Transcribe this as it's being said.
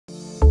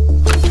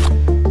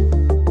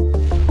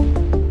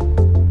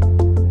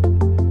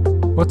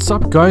What's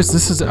up guys,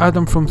 this is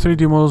Adam from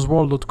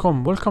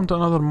 3dmodelsworld.com. Welcome to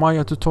another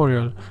Maya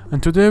tutorial,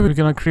 and today we're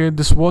gonna create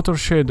this water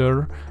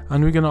shader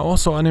and we're gonna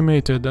also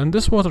animate it. And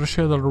this water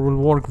shader will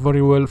work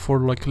very well for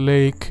like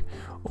lake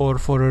or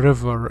for a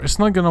river. It's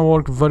not gonna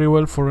work very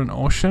well for an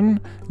ocean.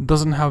 It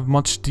doesn't have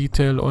much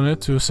detail on it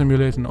to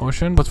simulate an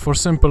ocean, but for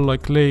simple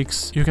like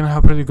lakes you can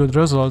have pretty good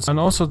results, and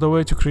also the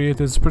way to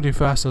create it is pretty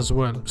fast as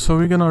well. So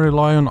we're gonna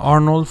rely on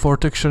Arnold for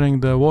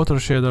texturing the water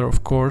shader,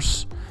 of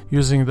course,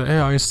 using the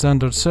AI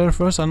standard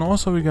surface, and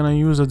also we're gonna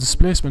use a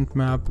displacement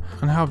map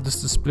and have this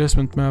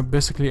displacement map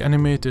basically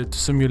animated to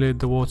simulate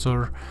the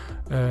water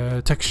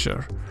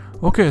texture.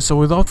 Okay, so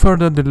without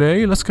further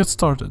delay, let's get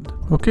started.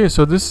 Okay,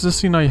 so this is the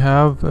scene I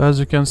have. As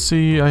you can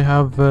see, I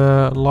have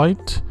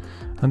light,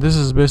 and this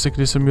is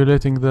basically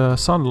simulating the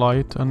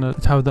sunlight, and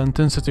it have the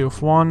intensity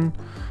of 1,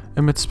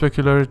 emit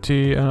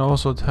specularity, and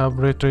also it have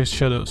ray trace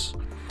shadows.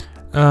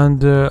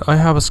 And I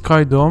have a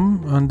sky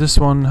dome, and this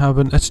one have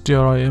an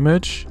HDRI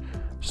image.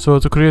 So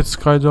to create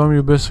sky dome,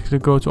 you basically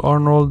go to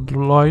Arnold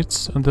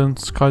lights and then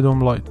sky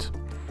dome light,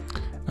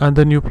 and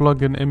then you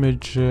plug an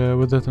image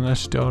with it, an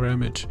HDR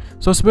image.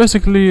 So it's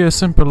basically a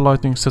simple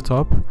lighting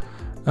setup,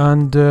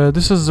 and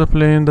this is the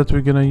plane that we're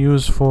gonna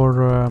use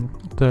for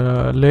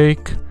the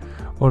lake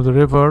or the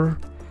river,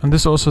 and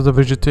this is also the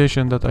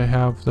vegetation that I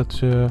have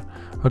that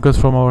I got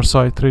from our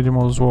site 3D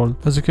Models World.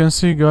 As you can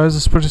see guys,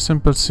 it's a pretty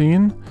simple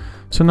scene.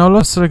 So now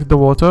let's select the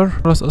water.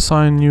 Let's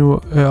assign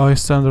new AI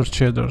standard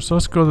shader. So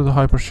let's go to the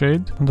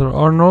hypershade. Under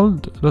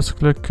Arnold, let's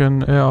click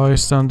on AI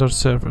standard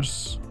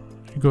surface.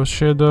 You go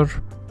shader.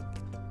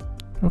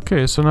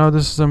 Okay, so now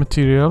this is the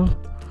material.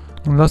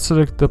 And let's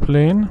select the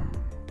plane.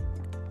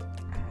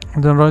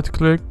 And then right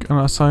click and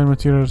assign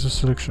material to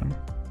selection.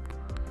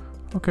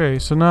 Okay,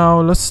 so now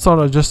let's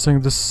start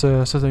adjusting this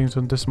settings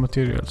on this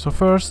material. So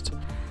first,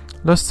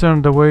 let's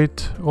turn the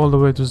weight all the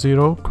way to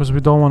 0, because we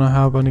don't want to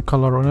have any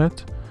color on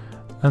it.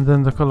 And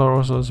then the color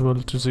also as well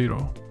to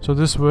 0, so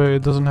this way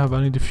it doesn't have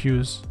any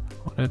diffuse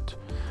on it.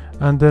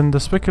 And then the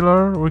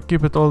specular, we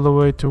keep it all the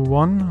way to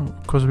 1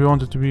 because we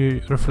want it to be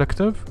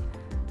reflective.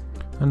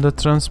 And the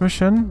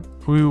transmission,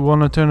 we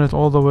want to turn it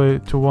all the way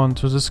to 1,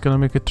 so this is gonna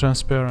make it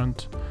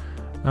transparent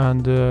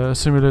and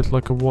simulate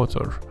like a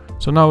water.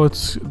 So now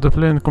it's the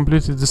plane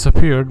completely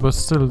disappeared but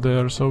still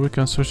there, so we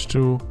can switch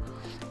to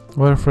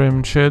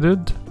wireframe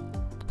shaded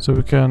so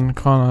we can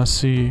kinda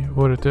see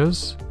what it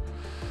is.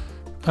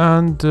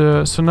 And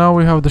so now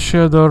we have the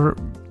shader.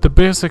 The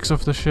basics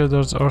of the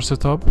shaders are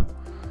set up.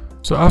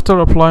 So after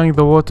applying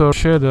the water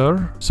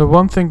shader, so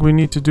one thing we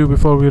need to do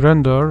before we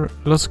render,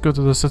 let's go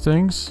to the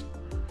settings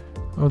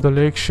of the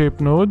lake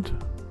shape node,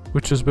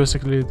 which is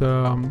basically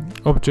the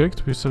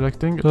object we're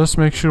selecting. So let's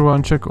make sure we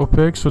uncheck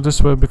opaque, so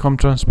this will become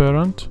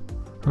transparent,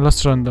 and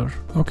let's render.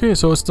 Okay,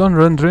 so it's done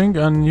rendering,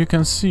 and you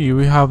can see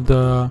we have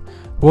the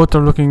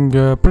water looking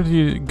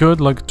pretty good,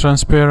 like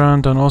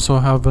transparent, and also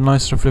have a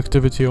nice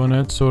reflectivity on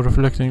it, so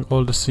reflecting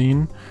all the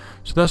scene.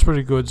 So that's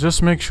pretty good.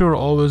 Just make sure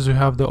always you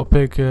have the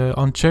opaque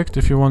unchecked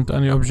if you want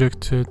any object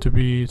to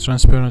be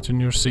transparent in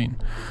your scene.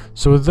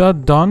 So with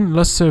that done,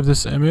 let's save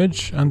this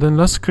image, and then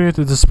let's create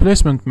a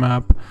displacement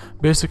map.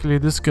 Basically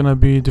this is gonna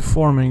be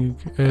deforming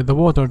the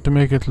water to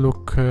make it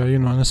look you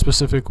know, in a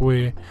specific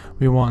way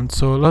we want.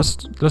 So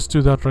let's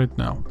do that right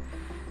now.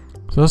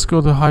 So let's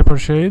go to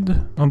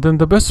hypershade, and then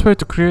the best way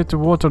to create a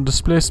water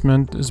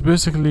displacement is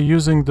basically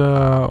using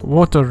the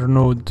water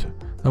node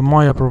that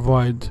Maya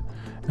provide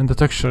in the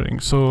texturing.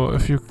 So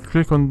if you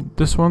click on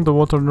this one, the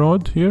water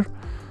node here,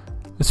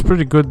 it's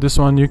pretty good. This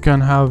one you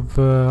can have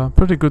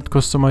pretty good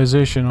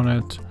customization on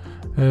it.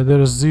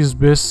 There is these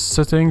base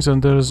settings, and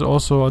there is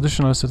also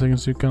additional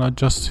settings you can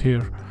adjust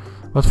here.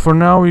 But for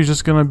now we're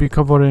just gonna be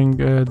covering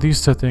these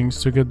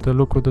settings to get the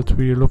look that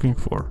we're looking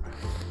for.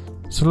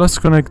 So let's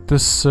connect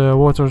this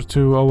water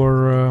to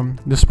our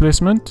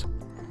displacement.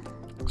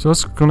 So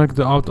let's connect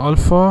the out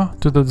alpha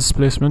to the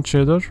displacement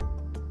shader.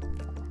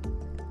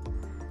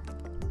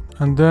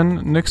 And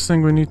then next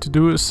thing we need to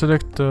do is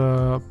select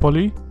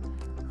poly,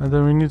 and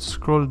then we need to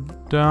scroll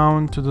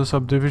down to the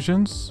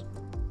subdivisions.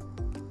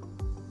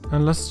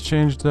 And let's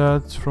change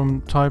that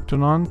from type to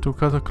none to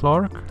Kata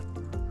Clark.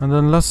 And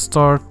then let's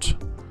start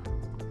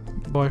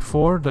by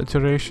 4, the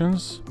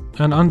iterations.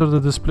 And under the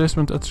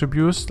displacement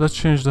attributes, let's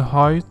change the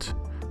height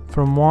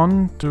from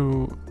 1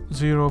 to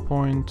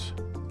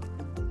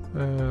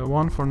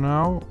 0.1 for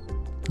now,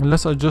 and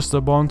let's adjust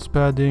the bounce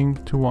padding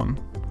to 1.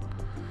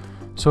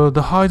 So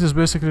the height is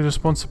basically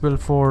responsible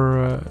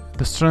for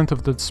the strength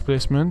of the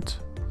displacement,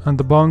 and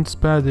the bounce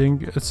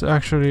padding, it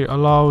actually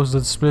allows the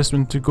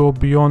displacement to go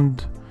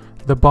beyond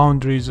the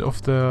boundaries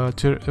of the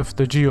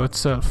geo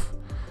itself.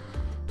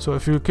 So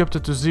if you kept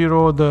it to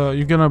 0,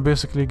 you're gonna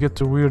basically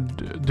get a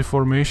weird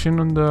deformation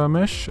on the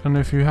mesh, and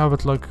if you have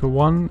it like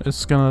 1,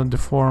 it's gonna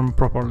deform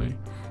properly.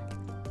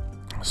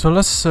 So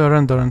let's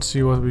render and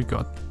see what we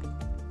got.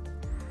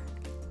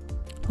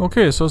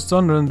 Okay, so it's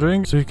done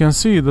rendering. So you can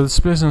see the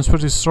displacement is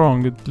pretty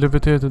strong. It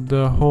levitated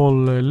the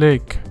whole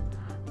lake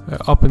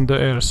up in the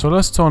air. So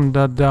let's tone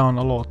that down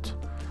a lot.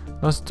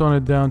 Let's tone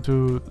it down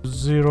to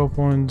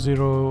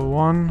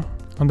 0.01.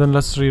 and then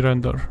let's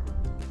re-render.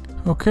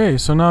 Okay,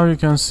 so now you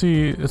can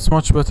see it's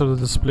much better, the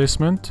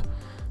displacement.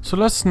 So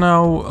let's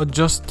now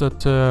adjust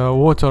that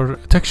water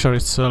texture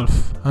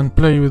itself and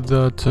play with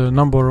that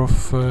number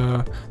of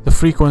the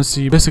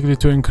frequency, basically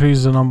to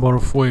increase the number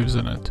of waves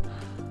in it.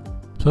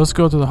 So let's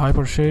go to the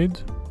hyper shade,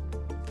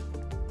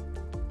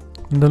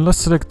 and then let's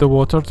select the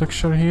water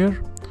texture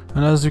here.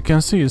 And as you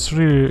can see, it's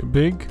really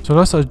big. So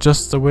let's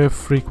adjust the wave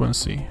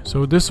frequency.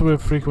 So this wave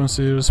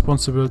frequency is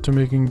responsible to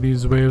making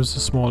these waves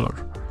smaller.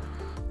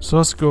 So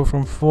let's go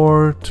from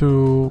 4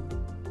 to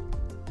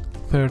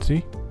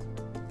 30.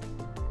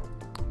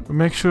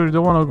 Make sure you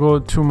don't want to go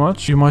too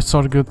much. You might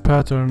start a good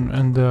pattern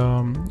in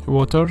the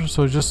water.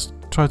 So just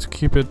try to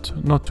keep it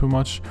not too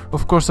much.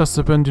 Of course, that's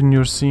depending on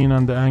your scene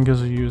and the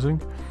angles you're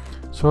using.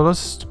 So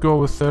let's go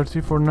with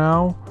 30 for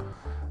now.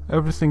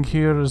 Everything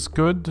here is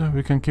good.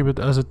 We can keep it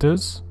as it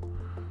is.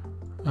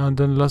 And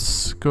then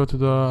let's go to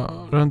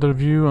the render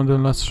view, and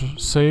then let's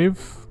save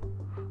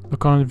the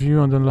current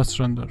view, and then let's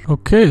render.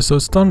 Okay, so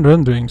it's done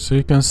rendering. So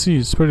you can see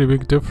it's pretty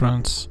big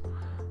difference,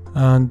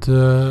 and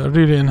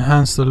really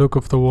enhance the look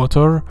of the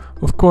water.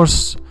 Of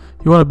course,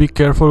 you want to be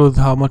careful with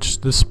how much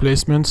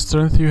displacement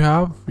strength you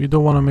have. You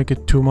don't want to make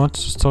it too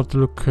much to start to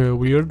look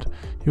weird.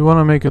 You want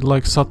to make it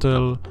like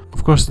subtle,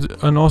 of course,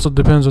 and also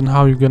depends on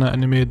how you're gonna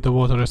animate the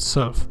water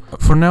itself.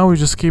 For now, we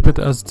just keep it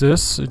as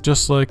this,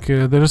 just like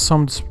there is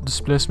some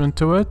displacement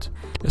to it.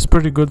 It's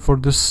pretty good for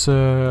this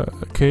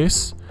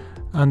case.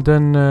 And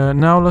then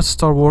now let's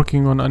start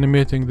working on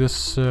animating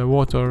this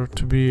water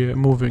to be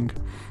moving.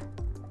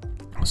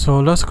 So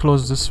let's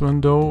close this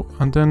window,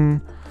 and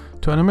then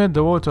to animate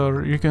the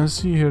water, you can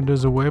see here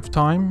there's a wave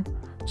time.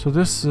 So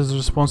this is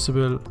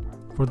responsible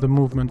for the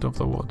movement of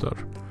the water.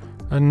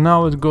 And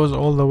now it goes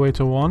all the way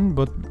to 1,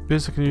 but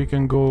basically you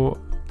can go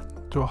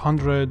to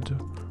 100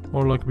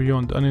 or like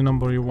beyond, any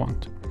number you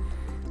want.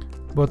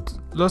 But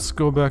let's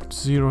go back to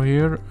 0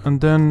 here,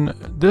 and then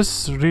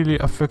this really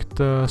affects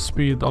the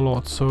speed a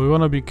lot. So we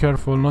want to be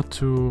careful not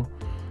to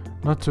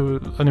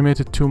animate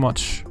it too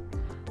much.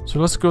 So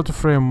let's go to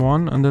frame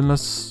 1, and then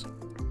let's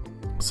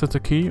set a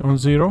key on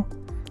 0,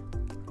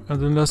 and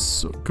then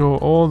let's go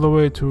all the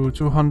way to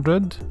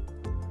 200.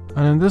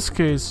 And in this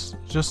case,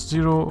 just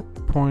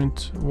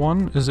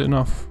 0.1 is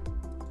enough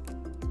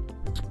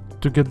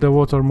to get the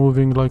water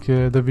moving like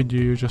the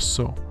video you just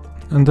saw.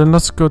 And then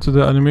let's go to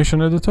the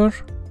animation editor,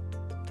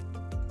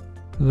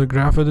 the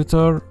graph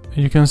editor.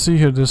 You can see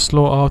here the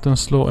slow out and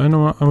slow in,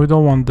 and we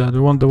don't want that. We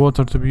want the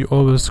water to be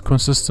always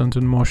consistent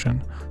in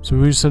motion. So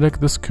we select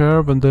this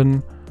curve, and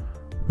then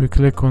we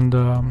click on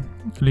the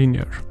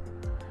linear.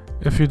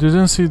 If you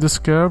didn't see this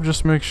curve,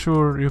 just make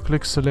sure you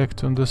click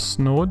select on this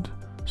node.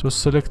 So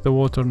select the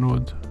water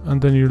node, and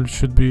then you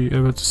should be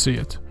able to see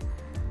it.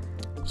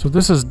 So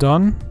this is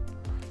done.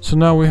 So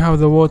now we have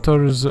the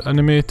water is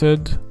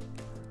animated.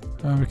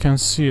 We can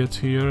see it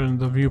here in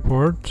the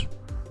viewport,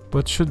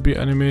 but should be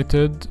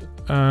animated,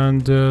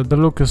 and the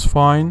look is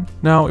fine.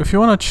 Now if you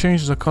want to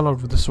change the color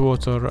of this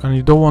water and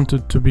you don't want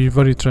it to be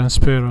very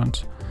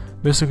transparent,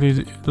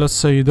 basically let's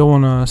say you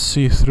don't want to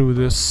see through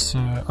this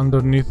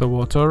underneath the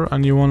water,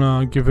 and you want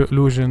to give it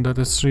illusion that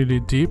it's really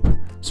deep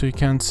so you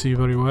can't see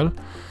very well.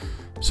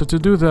 So to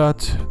do that,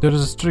 there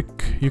is a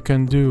trick you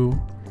can do.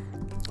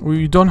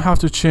 We don't have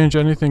to change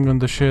anything on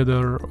the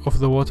shader of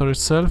the water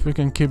itself. We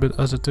can keep it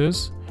as it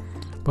is,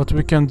 but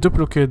we can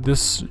duplicate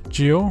this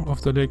geo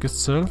of the lake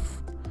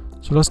itself.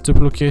 So let's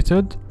duplicate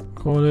it,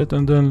 call it,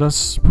 and then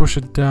let's push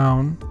it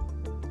down,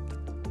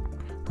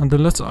 and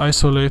then let's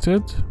isolate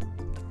it,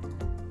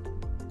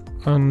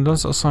 and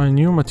let's assign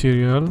new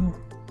material,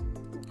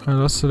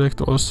 and let's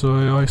select also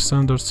AI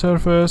standard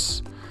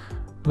surface.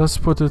 Let's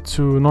put it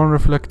to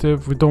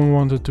non-reflective. We don't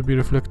want it to be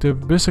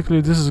reflective.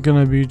 Basically this is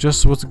gonna be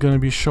just what's gonna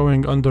be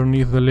showing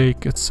underneath the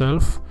lake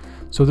itself.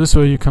 So this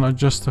way you can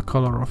adjust the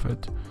color of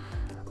it.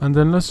 And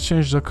then let's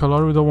change the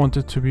color. We don't want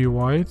it to be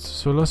white,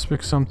 so let's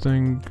pick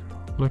something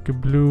like a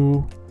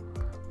blue.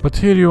 But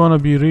here you want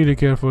to be really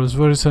careful, it's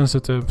very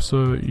sensitive,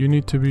 so you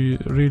need to be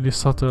really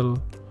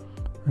subtle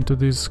into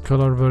these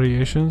color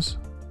variations.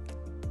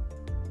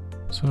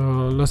 So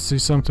let's see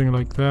something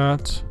like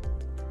that.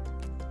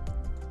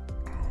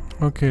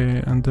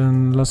 Okay, and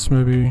then let's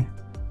maybe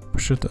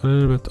push it a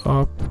little bit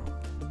up.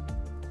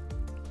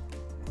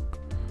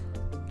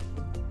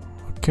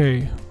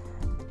 Okay,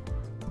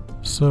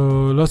 so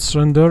let's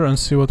render and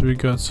see what we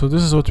got. So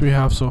this is what we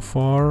have so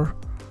far.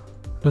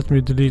 Let me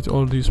delete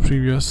all these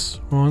previous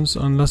ones,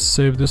 and let's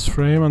save this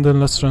frame, and then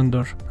let's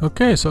render.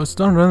 Okay, so it's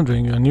done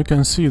rendering, and you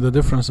can see the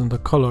difference in the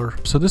color.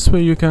 So this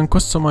way you can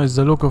customize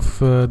the look of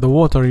the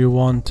water you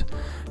want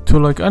to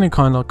like any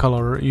kind of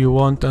color you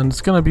want, and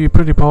it's gonna be a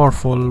pretty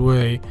powerful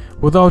way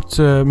without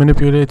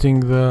manipulating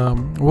the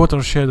water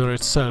shader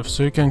itself.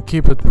 So you can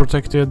keep it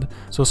protected,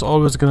 so it's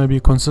always gonna be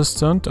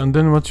consistent. And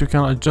then what you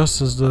can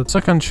adjust is the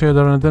second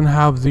shader, and then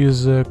have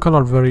these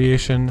color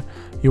variation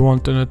you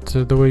want in it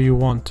the way you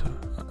want.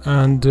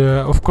 And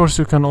of course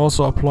you can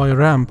also apply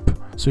ramp,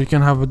 so you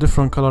can have a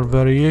different color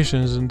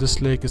variations in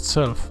this lake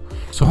itself.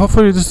 So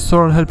hopefully this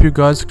tutorial helped you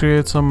guys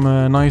create some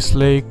nice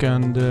lake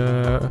and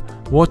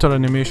water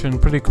animation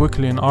pretty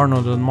quickly in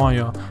Arnold and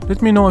Maya.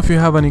 Let me know if you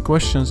have any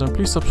questions, and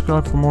please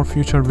subscribe for more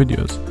future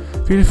videos.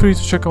 Feel free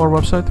to check our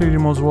website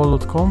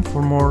 3dmodelsworld.com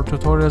for more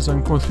tutorials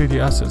and cool 3D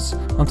assets.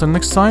 Until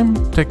next time,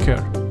 take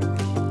care.